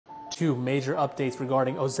two major updates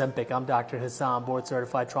regarding Ozempic. I'm Dr. Hassan,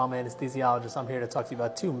 board-certified trauma anesthesiologist. I'm here to talk to you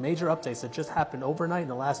about two major updates that just happened overnight in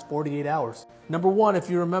the last 48 hours. Number one, if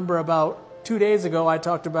you remember about 2 days ago, I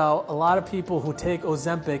talked about a lot of people who take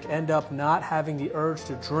Ozempic end up not having the urge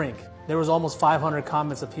to drink. There was almost 500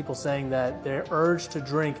 comments of people saying that their urge to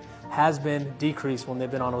drink has been decreased when they've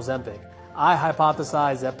been on Ozempic. I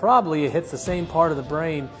hypothesize that probably it hits the same part of the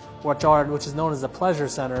brain which is known as the pleasure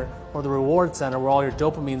center or the reward center, where all your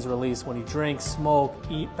dopamine's released when you drink, smoke,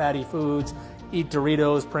 eat fatty foods, eat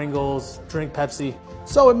Doritos, Pringles, drink Pepsi.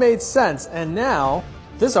 So it made sense. And now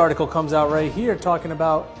this article comes out right here talking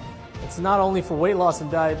about it's not only for weight loss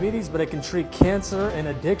and diabetes, but it can treat cancer and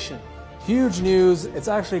addiction. Huge news. It's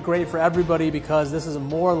actually great for everybody because this is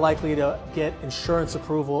more likely to get insurance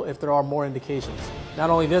approval if there are more indications.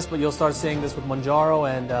 Not only this, but you'll start seeing this with Mounjaro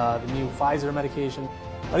and the new Pfizer medication.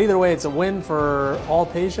 But either way, it's a win for all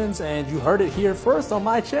patients, and you heard it here first on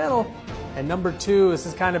my channel. And number two, this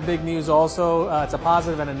is kind of big news also. It's a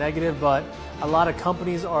positive and a negative, but a lot of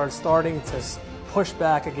companies are starting to push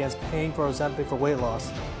back against paying for Ozempic for weight loss.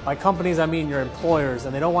 By companies, I mean your employers,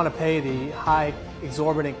 and they don't want to pay the high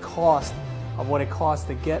exorbitant cost of what it costs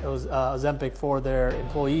to get Ozempic for their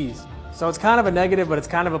employees. So it's kind of a negative, but it's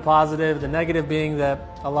kind of a positive. The negative being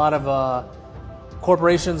that a lot of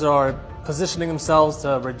corporations are positioning themselves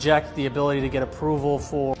to reject the ability to get approval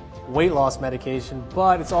for weight loss medication,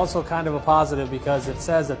 but it's also kind of a positive because it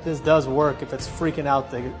says that this does work if it's freaking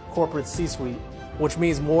out the corporate C-suite, which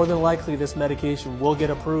means more than likely this medication will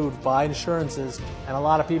get approved by insurances, and a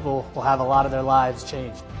lot of people will have a lot of their lives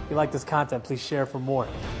changed. If you like this content, please share for more.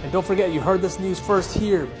 And don't forget, you heard this news first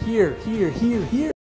here.